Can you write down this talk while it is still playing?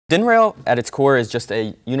DIN rail at its core is just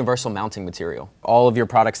a universal mounting material. All of your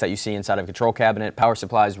products that you see inside of a control cabinet, power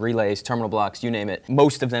supplies, relays, terminal blocks, you name it,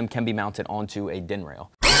 most of them can be mounted onto a DIN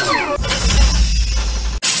rail.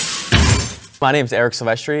 My name is Eric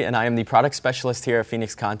Silvestri, and I am the product specialist here at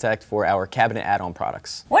Phoenix Contact for our cabinet add-on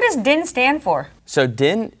products. What does DIN stand for? So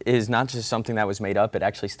DIN is not just something that was made up, it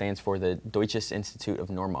actually stands for the Deutsches Institut of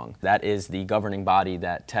Normung. That is the governing body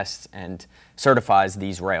that tests and certifies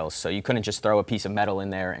these rails. So you couldn't just throw a piece of metal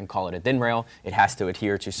in there and call it a DIN rail. It has to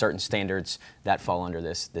adhere to certain standards that fall under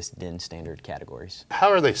this DIN standard categories.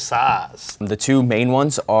 How are they sized? The two main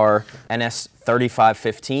ones are NS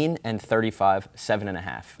 3515 and 35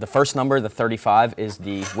 7.5. The first number, the 35, is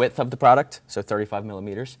the width of the product, so 35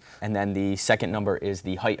 millimeters, and then the second number is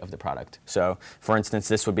the height of the product. So for instance,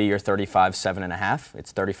 this would be your 35 7.5.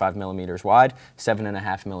 It's 35 millimeters wide,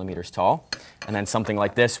 7.5 millimeters tall. And then something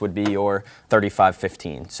like this would be your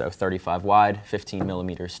 3515, so 35 wide, 15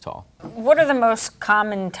 millimeters tall. What are the most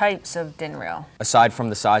common types of DIN rail? Aside from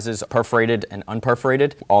the sizes, perforated and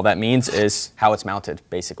unperforated, all that means is how it's mounted,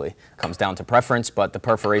 basically. It comes down to preference, but the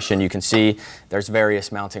perforation, you can see there's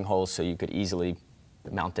various mounting holes, so you could easily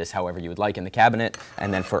mount this however you would like in the cabinet.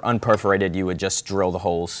 And then for unperforated, you would just drill the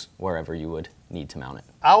holes wherever you would need to mount it.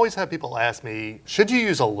 I always have people ask me, should you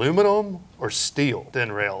use aluminum or steel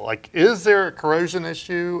DIN rail? Like, is there a corrosion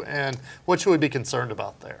issue, and what should we be concerned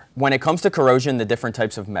about there? When it comes to corrosion, the different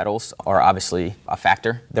types of metals are obviously a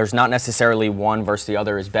factor. There's not necessarily one versus the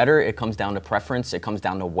other is better. It comes down to preference, it comes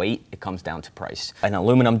down to weight, it comes down to price. An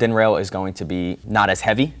aluminum DIN rail is going to be not as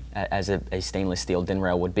heavy as a stainless steel DIN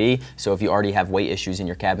rail would be. So if you already have weight issues in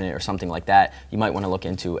your cabinet or something like that, you might want to look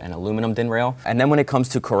into an aluminum DIN rail. And then when it comes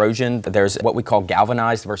to corrosion, there's what we call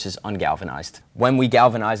galvanized versus ungalvanized. When we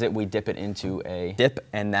galvanize it, we dip it into a dip,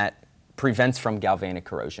 and that prevents from galvanic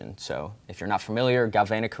corrosion. So if you're not familiar,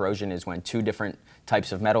 galvanic corrosion is when two different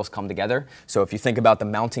types of metals come together. So if you think about the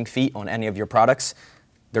mounting feet on any of your products,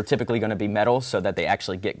 they're typically going to be metal so that they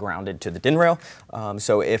actually get grounded to the DIN rail.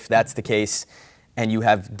 So if that's the case and you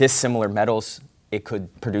have dissimilar metals, it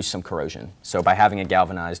could produce some corrosion. So by having it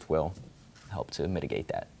galvanized will help to mitigate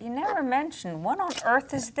that. You never mentioned, what on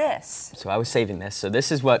earth is this? So I was saving this. So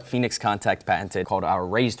this is what Phoenix Contact patented, called our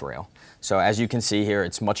raised rail. So as you can see here,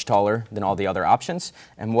 it's much taller than all the other options.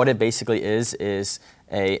 And what it basically is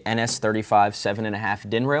a NS 35 7.5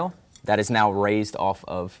 DIN rail that is now raised off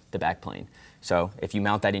of the backplane. So if you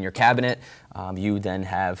mount that in your cabinet, you then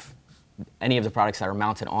have any of the products that are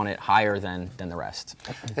mounted on it higher than the rest.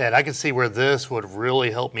 And I can see where this would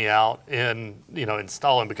really help me out in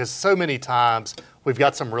installing, because so many times we've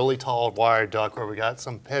got some really tall wire duct where we got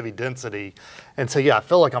some heavy density. And so yeah, I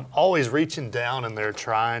feel like I'm always reaching down in there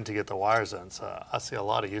trying to get the wires in. So I see a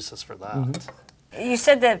lot of uses for that. Mm-hmm. You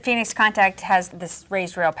said that Phoenix Contact has this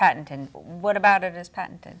raised rail patented. What about it is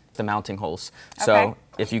patented? The mounting holes. Okay. So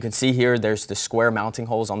if you can see here, there's the square mounting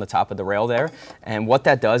holes on the top of the rail there. And what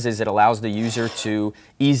that does is it allows the user to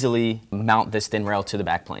easily mount this DIN rail to the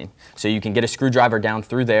backplane. So you can get a screwdriver down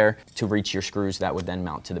through there to reach your screws that would then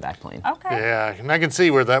mount to the backplane. Okay. Yeah, and I can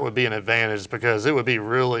see where that would be an advantage, because it would be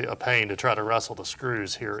really a pain to try to wrestle the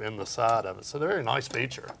screws here in the side of it. So they're a nice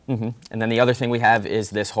feature. Mm-hmm. And then the other thing we have is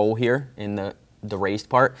this hole here in the raised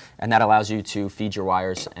part, and that allows you to feed your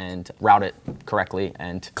wires and route it correctly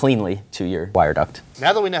and cleanly to your wire duct.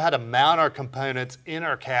 Now that we know how to mount our components in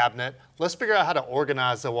our cabinet, let's figure out how to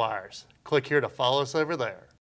organize the wires. Click here to follow us over there.